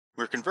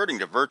We're converting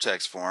to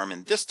vertex form,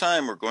 and this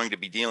time we're going to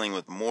be dealing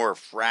with more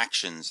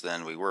fractions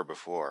than we were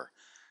before.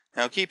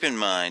 Now keep in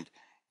mind,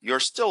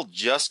 you're still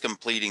just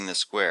completing the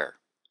square.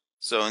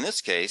 So in this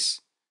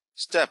case,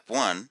 step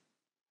 1,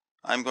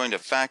 I'm going to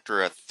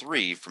factor a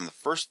 3 from the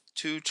first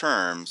two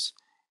terms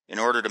in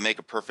order to make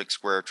a perfect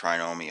square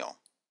trinomial.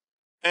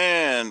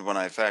 And when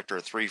I factor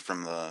a 3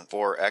 from the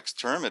 4x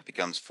term, it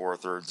becomes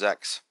 4/3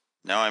 x.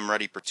 Now I'm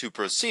ready to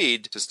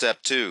proceed to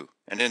step 2.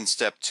 And in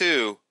step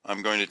 2,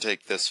 I'm going to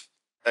take this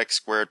x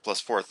squared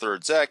plus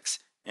 4/3 x,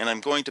 and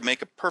I'm going to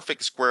make a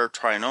perfect square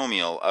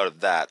trinomial out of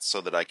that so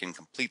that I can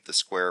complete the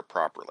square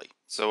properly.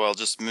 So I'll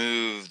just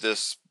move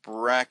this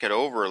bracket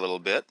over a little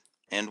bit,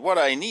 and what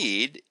I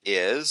need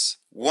is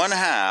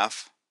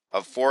 1/2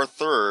 of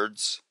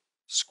 4/3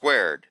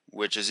 squared,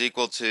 which is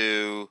equal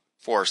to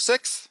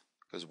 4/6,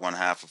 because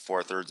 1/2 of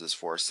 4/3 is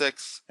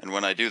 4/6, and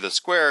when I do the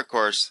square, of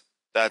course,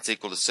 that's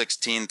equal to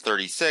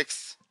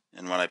 16/36,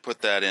 and when I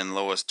put that in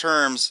lowest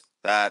terms,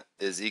 that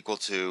is equal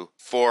to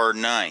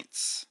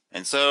 4/9.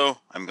 And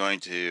so I'm going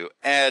to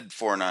add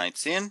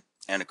 4/9 in,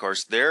 and of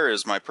course there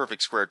is my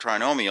perfect square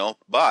trinomial,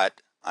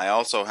 but I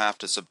also have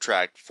to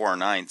subtract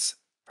 4/9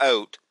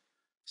 out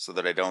so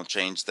that I don't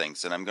change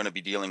things, and I'm going to be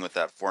dealing with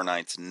that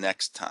 4/9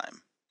 next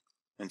time.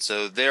 And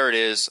so there it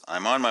is.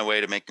 I'm on my way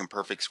to making a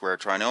perfect square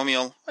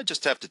trinomial. I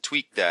just have to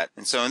tweak that.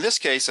 And so in this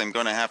case, I'm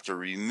going to have to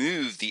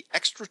remove the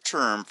extra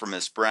term from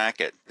this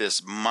bracket.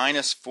 This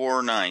minus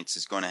 4/9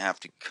 is going to have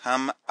to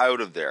come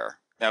out of there.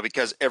 Now,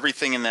 because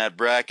everything in that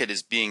bracket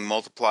is being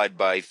multiplied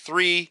by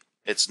 3,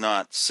 it's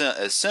not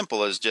as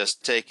simple as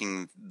just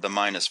taking the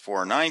minus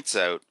 4/9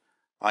 out.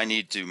 I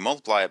need to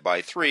multiply it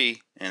by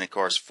 3, and of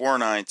course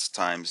 4/9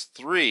 times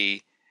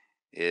 3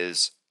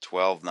 is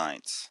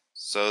 12/9.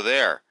 So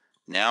there.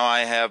 Now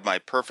I have my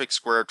perfect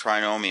square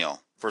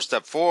trinomial. For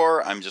step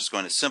 4, I'm just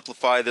going to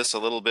simplify this a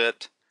little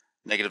bit.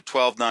 Negative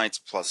 12/9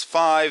 plus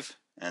 5,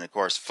 and of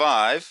course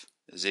 5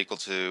 is equal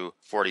to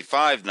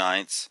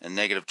 45/9, and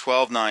negative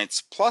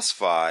 12/9 plus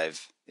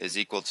 5 is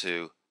equal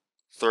to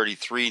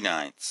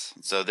 33/9.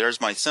 So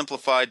there's my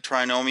simplified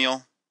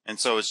trinomial. And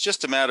so it's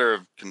just a matter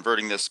of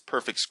converting this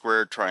perfect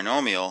square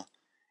trinomial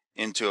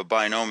into a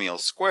binomial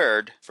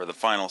squared for the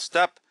final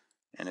step,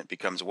 and it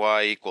becomes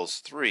y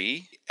equals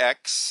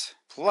 3x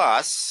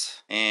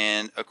plus,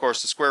 and of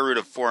course the square root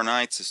of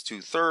 4/9 is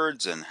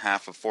 2/3, and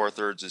half of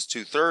 4/3 is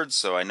 2/3,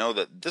 so I know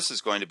that this is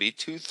going to be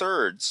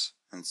 2/3.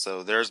 And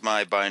so there's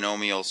my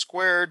binomial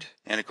squared,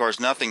 and of course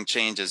nothing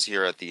changes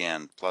here at the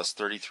end, plus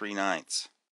 33/9.